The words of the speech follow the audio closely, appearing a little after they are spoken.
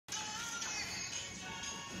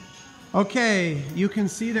Okay, you can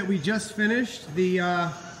see that we just finished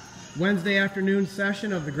the Wednesday afternoon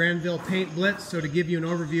session of the Grandville Paint Blitz. So to give you an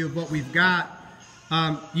overview of what we've got,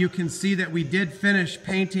 you can see that we did finish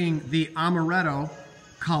painting the amaretto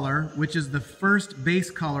color, which is the first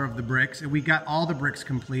base color of the bricks, and we got all the bricks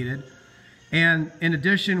completed. And in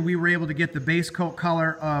addition, we were able to get the base coat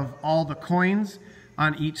color of all the coins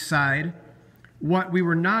on each side. What we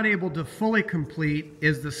were not able to fully complete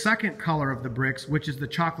is the second color of the bricks, which is the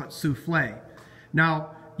chocolate souffle.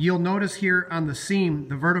 Now, you'll notice here on the seam,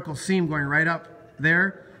 the vertical seam going right up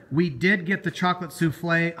there, we did get the chocolate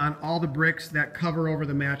souffle on all the bricks that cover over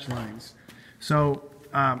the match lines. So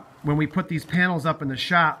when we put these panels up in the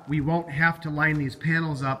shop, we won't have to line these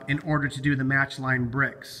panels up in order to do the match line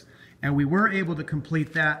bricks. And we were able to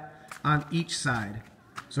complete that on each side.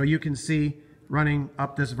 So you can see running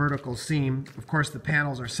up this vertical seam. Of course, the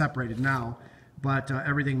panels are separated now, but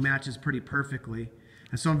everything matches pretty perfectly.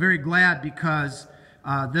 And so I'm very glad because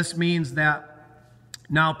this means that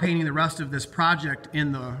now painting the rest of this project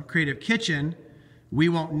in the creative kitchen, we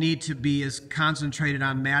won't need to be as concentrated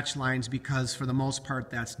on match lines because for the most part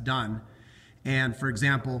that's done. And for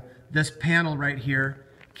example, this panel right here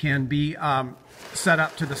can be set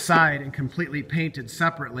up to the side and completely painted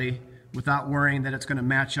separately without worrying that it's going to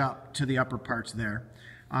match up to the upper parts there.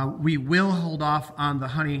 We will hold off on the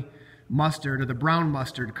honey mustard or the brown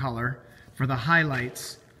mustard color for the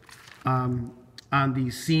highlights on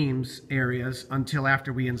these seams areas until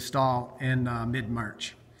after we install in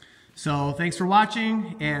mid-March. So thanks for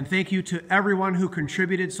watching, and thank you to everyone who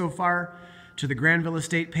contributed so far to the Grandville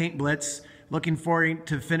Estate Paint Blitz. Looking forward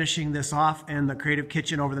to finishing this off in the creative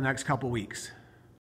kitchen over the next couple weeks.